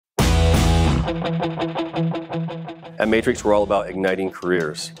At Matrix, we're all about igniting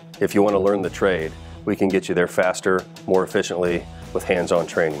careers. If you want to learn the trade, we can get you there faster, more efficiently, with hands-on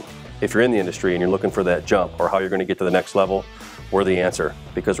training. If you're in the industry and you're looking for that jump or how you're going to get to the next level, we're the answer,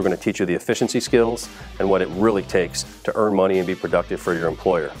 because we're going to teach you the efficiency skills and what it really takes to earn money and be productive for your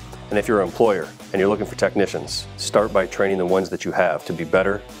employer. And if you're an employer and you're looking for technicians, start by training the ones that you have to be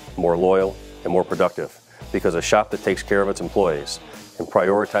better, more loyal, and more productive. Because a shop that takes care of its employees and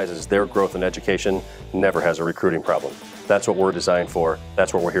prioritizes their growth and education never has a recruiting problem. That's what we're designed for.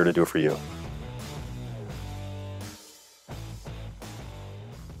 That's what we're here to do for you.